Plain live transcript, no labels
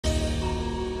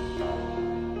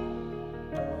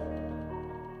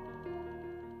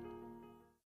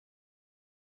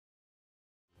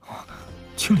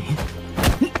青林，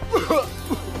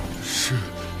是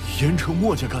盐城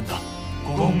墨家干的。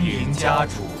恭迎家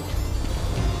主。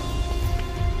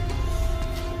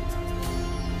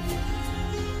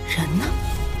人呢？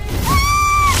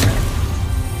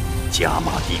加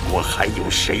玛帝国还有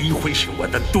谁会是我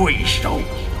的对手？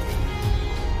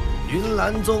云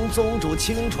岚宗宗主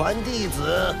亲传弟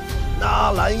子纳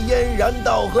兰嫣然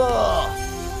道贺。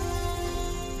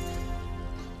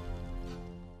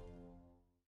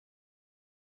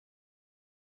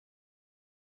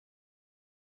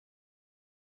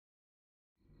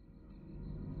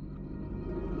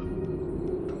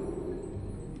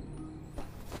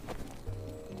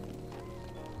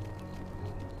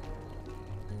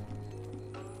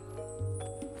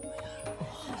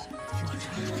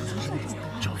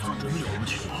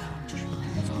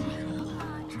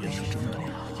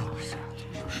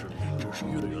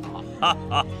哈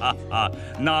哈哈哈！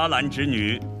纳兰之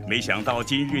女，没想到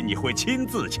今日你会亲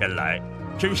自前来，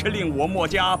真是令我墨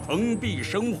家蓬荜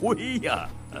生辉呀！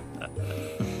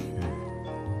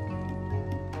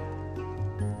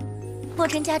墨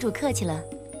尘家主客气了，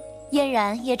嫣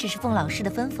然也只是奉老师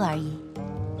的吩咐而已。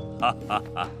哈哈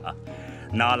哈哈！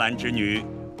纳兰之女，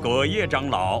葛叶长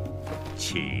老，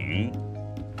请。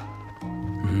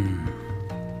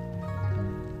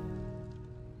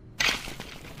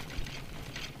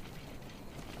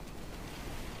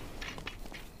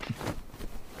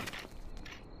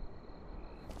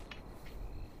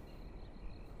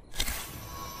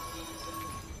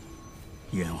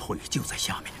宴会就在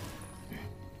下面。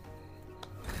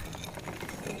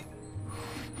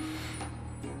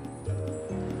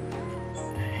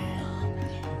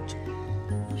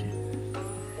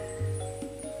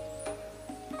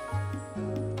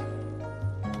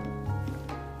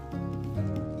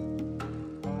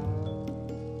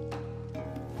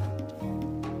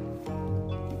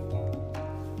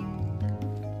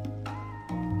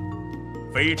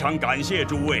非常感谢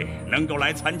诸位能够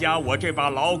来参加我这把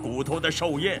老骨头的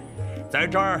寿宴，在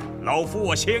这儿老夫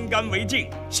我先干为敬，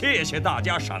谢谢大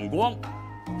家赏光。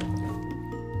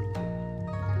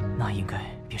那应该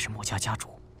便是墨家家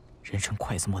主，人称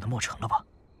筷子墨的墨城了吧？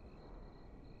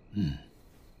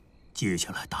接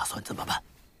下来打算怎么办？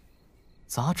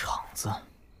砸场子。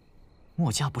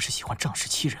墨家不是喜欢仗势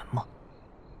欺人吗？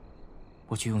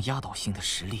我就用压倒性的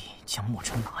实力将墨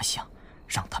城拿下，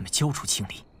让他们交出青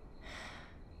林。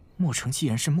墨城既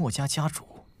然是墨家家主，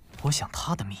我想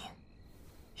他的命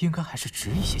应该还是值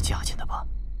一些价钱的吧。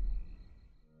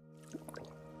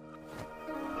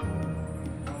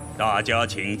大家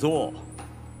请坐。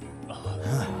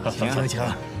请。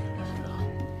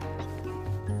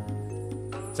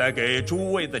在给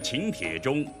诸位的请帖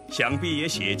中，想必也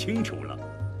写清楚了。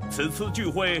此次聚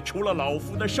会除了老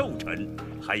夫的寿辰，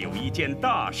还有一件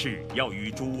大事要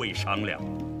与诸位商量。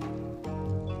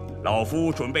老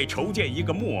夫准备筹建一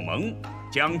个墨盟，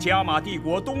将加玛帝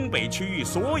国东北区域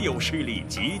所有势力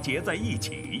集结在一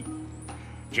起。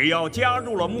只要加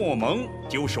入了墨盟，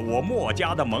就是我墨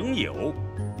家的盟友，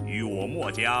与我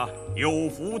墨家有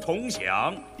福同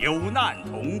享，有难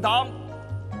同当。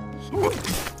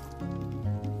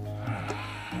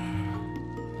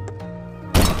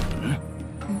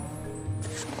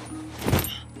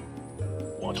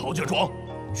我陶家庄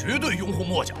绝对拥护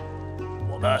墨家，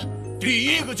我们第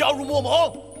一个加入墨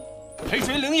盟。裴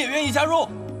水岭也愿意加入，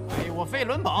我费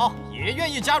伦堡也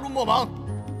愿意加入墨盟。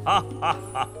哈哈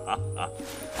哈哈哈！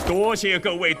多谢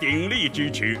各位鼎力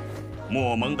支持，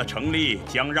墨盟的成立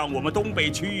将让我们东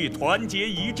北区域团结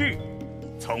一致。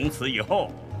从此以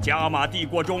后，加玛帝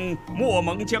国中墨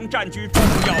盟将占据重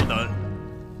要的。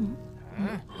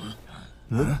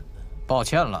抱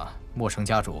歉了，墨城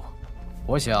家主，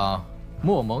我想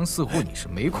墨盟似乎你是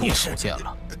没空筹建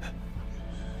了。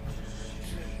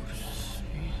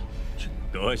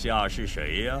阁下是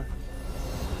谁呀？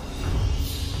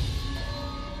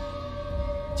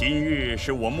今日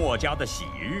是我墨家的喜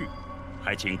日，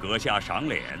还请阁下赏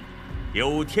脸。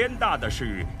有天大的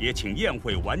事，也请宴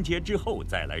会完结之后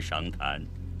再来商谈，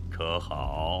可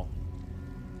好？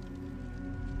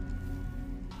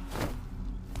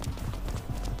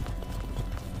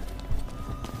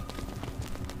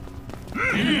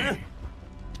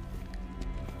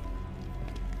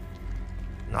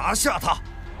拿下他！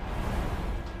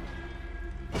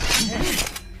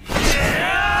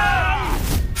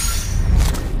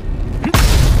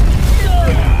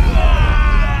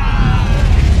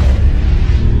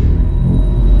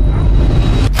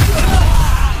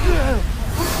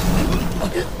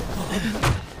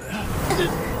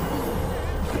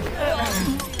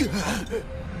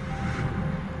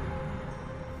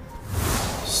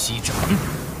西征。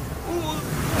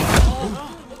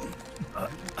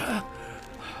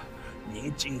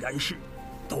竟然是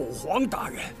斗皇大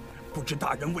人，不知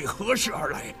大人为何事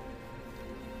而来？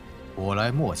我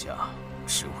来墨家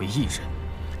只为一人，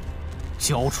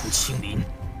交出青鳞。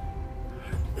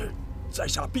在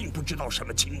下并不知道什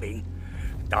么青鳞。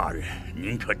大人，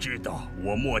您可知道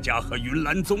我墨家和云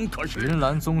岚宗可是？云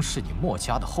岚宗是你墨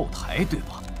家的后台，对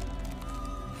吧？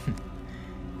哼，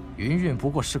云韵不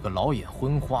过是个老眼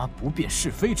昏花、不辨是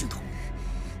非之徒。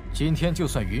今天就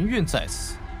算云韵在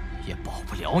此，也保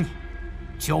不了你。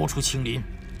交出青鳞，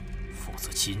否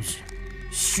则今日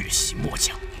血洗墨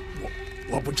家。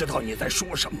我不知道你在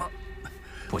说什么。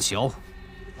不交，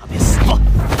那便死吧！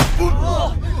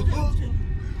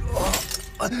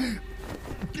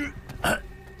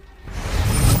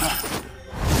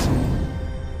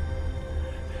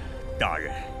大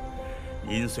人，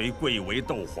您虽贵为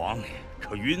斗皇，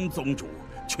可云宗主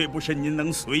却不是您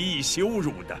能随意羞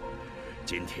辱的。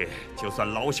今天就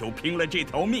算老朽拼了这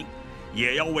条命，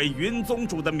也要为云宗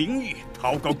主的名誉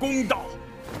讨个公道。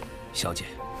小姐，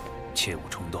切勿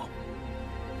冲动。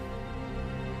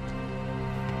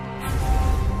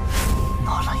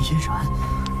纳兰嫣然，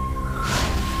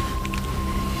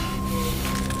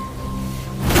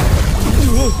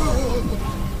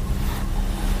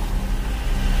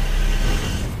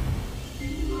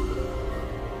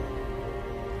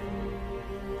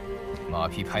马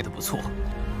屁拍得不错，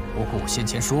不过我先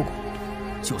前说过，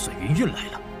就算云韵来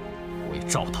了，我也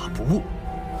照打不误。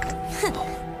哼！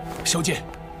小姐，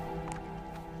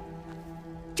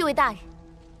这位大人，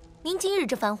您今日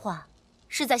这番话，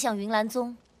是在向云岚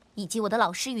宗以及我的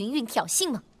老师云韵挑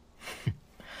衅吗？哼，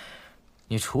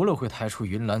你除了会抬出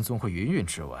云岚宗和云韵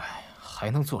之外，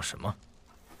还能做什么？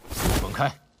滚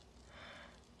开！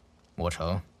墨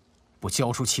城，不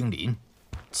交出青鳞，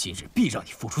今日必让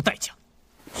你付出代价。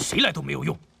谁来都没有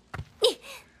用。你，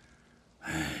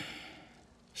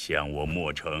像我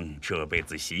墨城这辈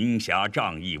子行侠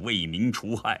仗义、为民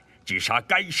除害，只杀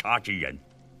该杀之人。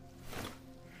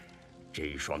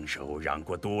这双手染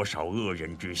过多少恶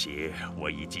人之血，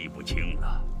我已记不清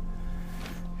了。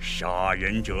杀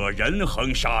人者，人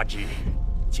恒杀之。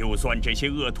就算这些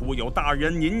恶徒有大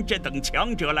人您这等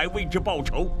强者来为之报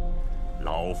仇，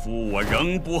老夫我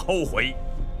仍不后悔。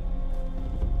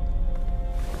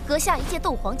阁下一介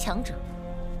斗皇强者，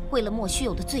为了莫须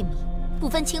有的罪名，不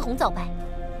分青红皂白，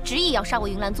执意要杀我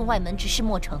云岚宗外门之士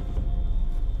莫城。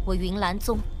我云岚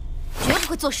宗绝不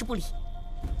会坐视不理。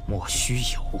莫须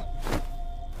有，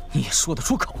你也说得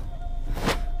出口？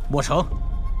莫城，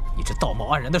你这道貌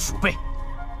岸然的鼠辈，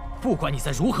不管你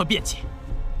再如何辩解，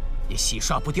也洗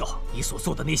刷不掉你所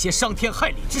做的那些伤天害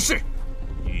理之事。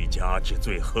欲加之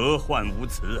罪，何患无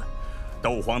辞？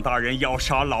斗皇大人要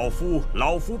杀老夫，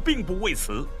老夫并不为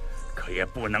此，可也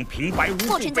不能平白无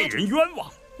故被人冤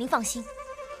枉。您放心，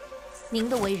您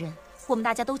的为人我们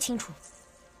大家都清楚，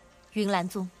云岚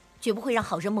宗绝不会让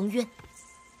好人蒙冤。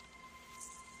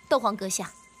斗皇阁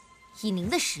下，以您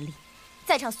的实力，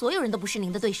在场所有人都不是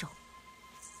您的对手。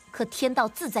可天道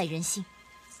自在人心，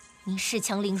您恃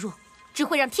强凌弱，只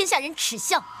会让天下人耻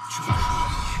笑。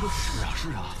是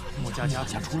啊，墨家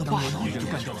除了霸道人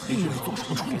干掉了黑人，做什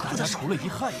么出给大家除了遗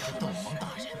憾呀？斗皇大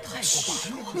人太过霸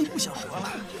道，你不想得了？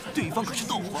对方可是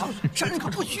斗皇，人可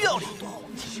不需要理。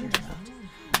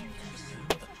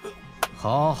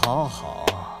好，好，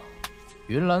好，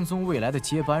云岚宗未来的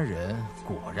接班人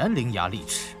果然伶牙俐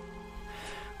齿，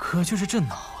可就是这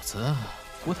脑子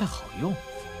不太好用。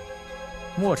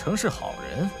莫城是好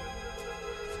人，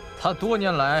他多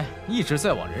年来一直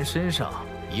在往人身上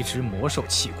移植魔兽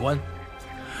器官，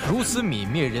如此泯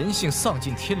灭人性、丧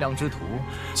尽天良之徒，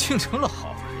竟成了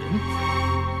好人。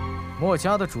墨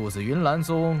家的主子云岚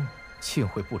宗竟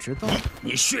会不知道？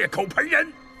你血口喷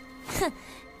人！哼，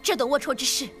这等龌龊之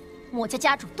事，墨家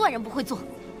家主断然不会做。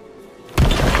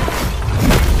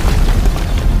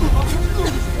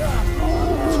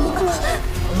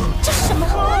这是什么？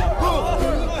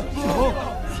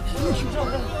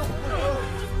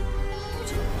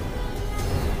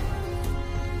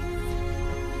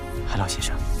海老先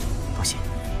生，多谢。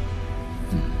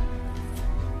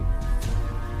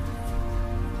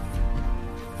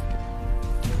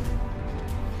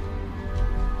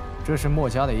这是墨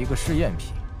家的一个试验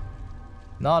品。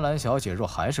纳兰小姐若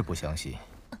还是不相信，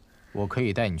我可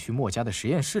以带你去墨家的实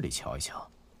验室里瞧一瞧。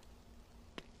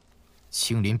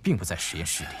青鳞并不在实验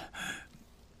室里，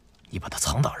你把它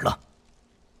藏哪儿了？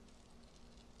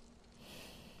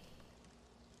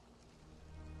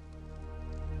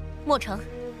莫城，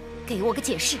给我个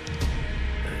解释。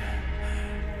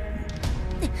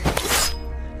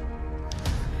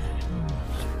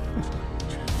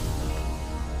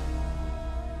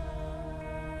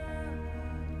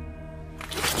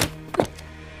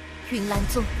云岚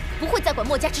宗不会再管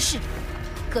墨家之事。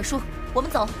葛叔，我们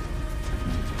走。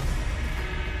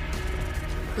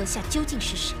阁下究竟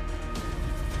是谁？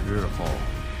日后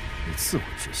你自会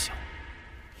知晓。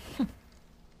哼！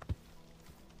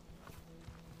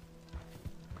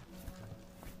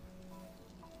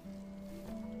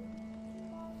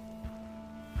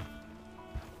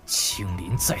青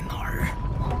林在哪儿？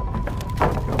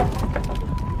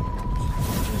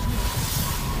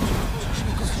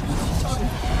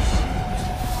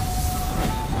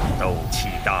斗气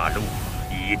大陆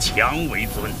以强为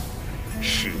尊，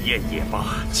试验也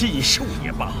罢，计数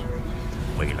也罢，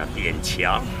为了变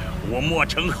强，我莫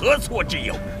成何错之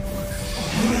有？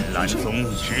云岚宗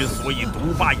之所以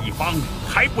独霸一方，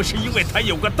还不是因为他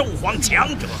有个斗皇强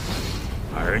者？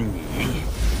而你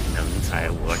能在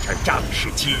我这仗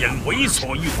势欺人、为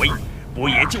所欲为，不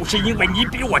也就是因为你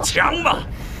比我强吗？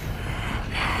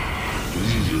力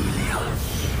量，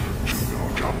只要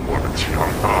掌握了强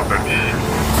大的力量，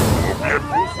我便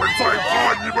不会再怕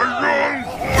你们任何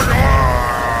人。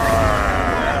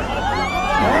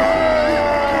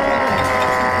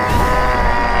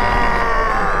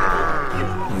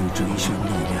为追寻力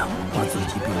量，把自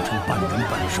己变成半人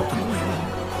半兽的鬼物。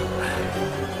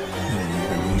又一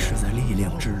个迷失在力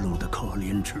量之路的可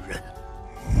怜之人。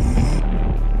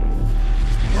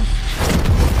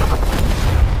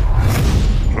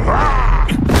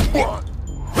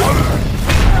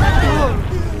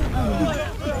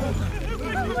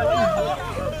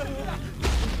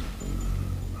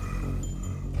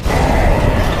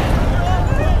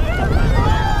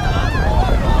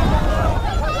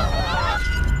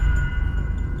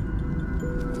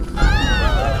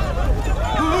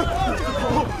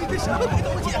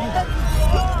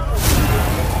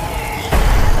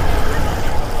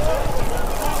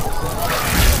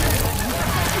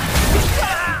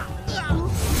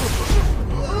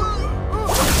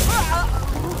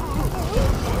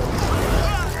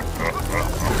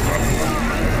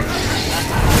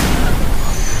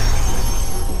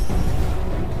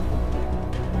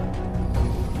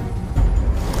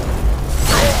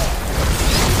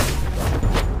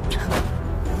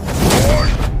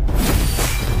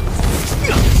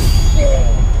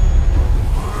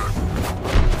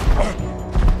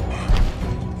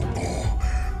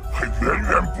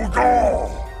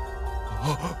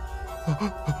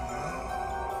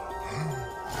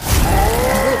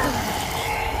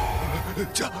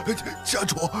家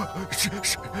主，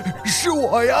是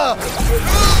我呀！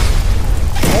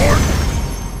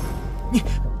你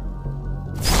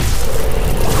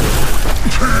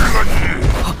吃了你，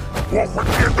我会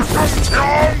变得更强！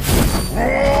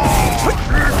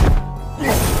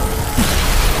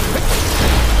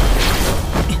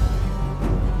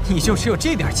你就只有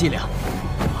这点伎俩？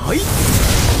哎！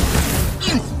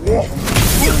一火！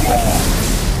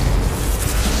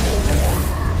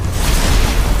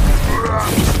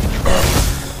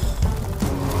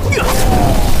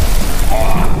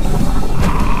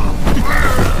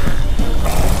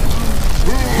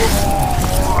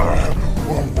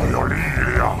我要力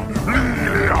量，力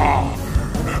量！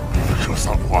这三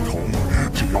花筒，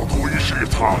只要吞噬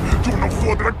它，就能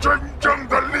获得真正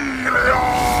的力量！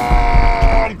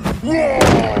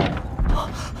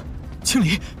青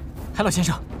离，海老先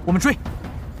生，我们追！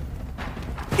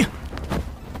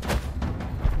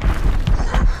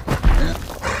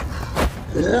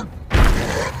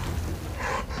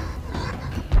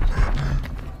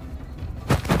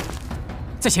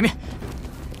在前面，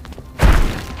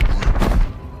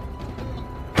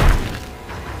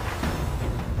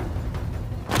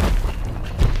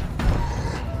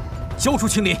交出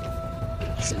青离！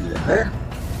哼，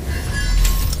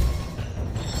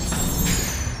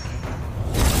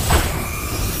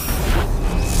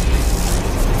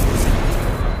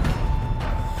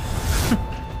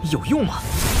有用吗？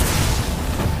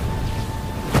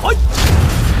哎！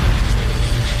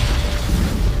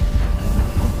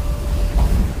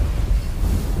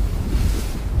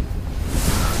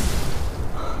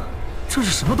这是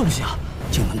什么东西啊？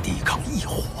竟能抵抗异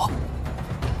火！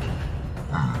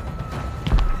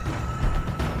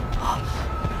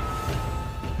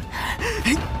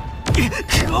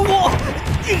可恶！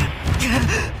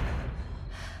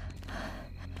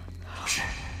老师，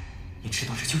你知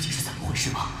道这究竟是怎么回事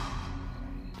吗？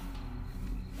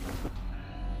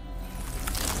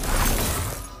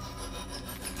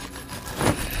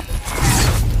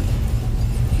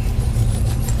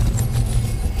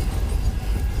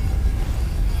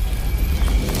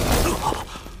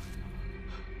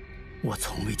我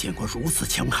从未见过如此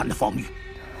强悍的防御，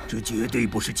这绝对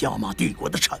不是加玛帝国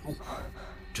的产物。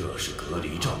这是隔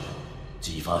离罩，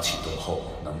激发启动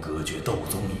后能隔绝斗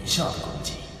宗以下的攻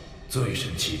击，最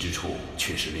神奇之处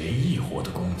却是连异火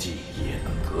的攻击也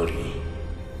能隔离。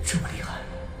这么厉害？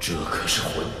这可是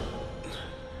魂，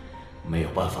没有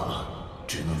办法了，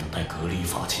只能等待隔离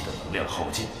法器的能量耗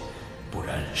尽，不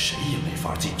然谁也没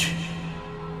法进去。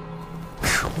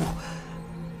可恶，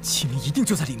麒麟一定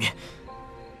就在里面。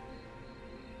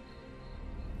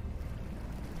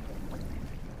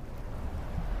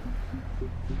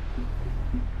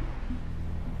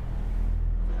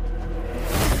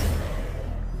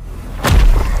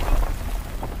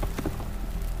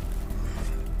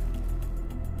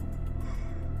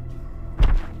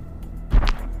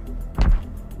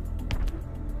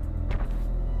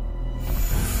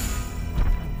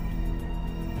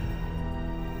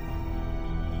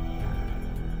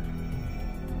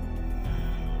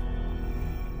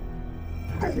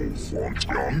斗皇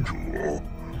强者，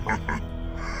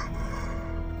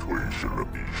吞噬了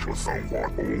匕首三花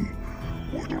头，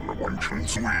我就能完成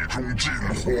最终进化。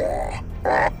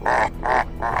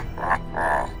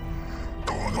到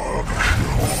那个时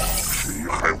候，谁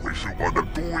还会是我的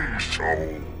对手？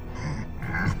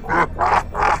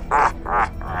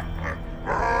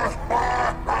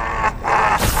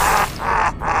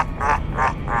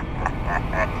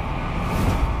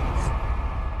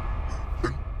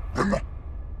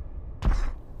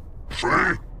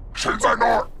谁在那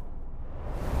儿？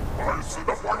该死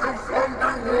的花人，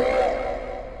还给我！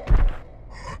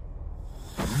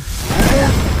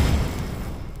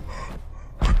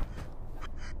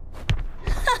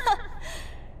哈哈，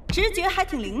直觉还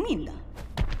挺灵敏的，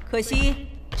可惜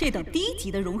这等低级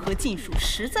的融合禁术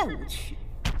实在无趣。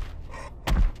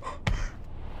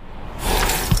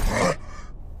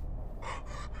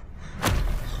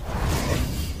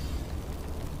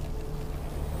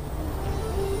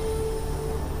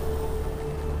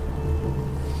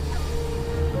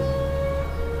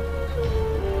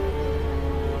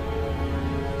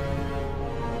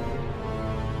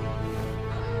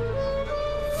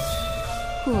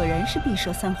果然是匕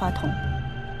首三花筒，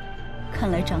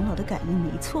看来长老的感应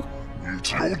没错。你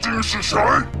究竟是谁？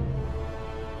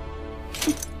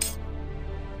哼，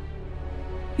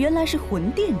原来是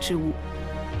魂殿之物。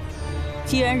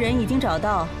既然人已经找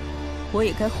到，我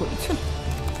也该回去了。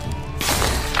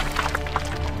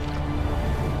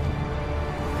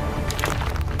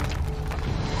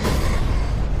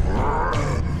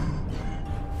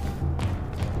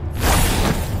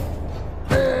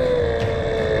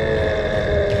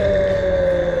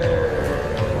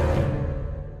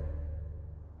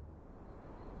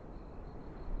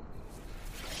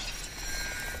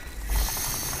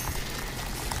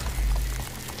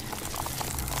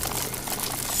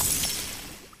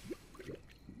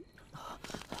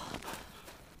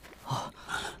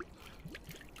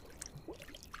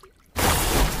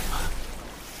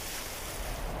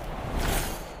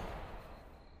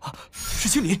是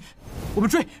精灵，我们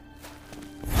追！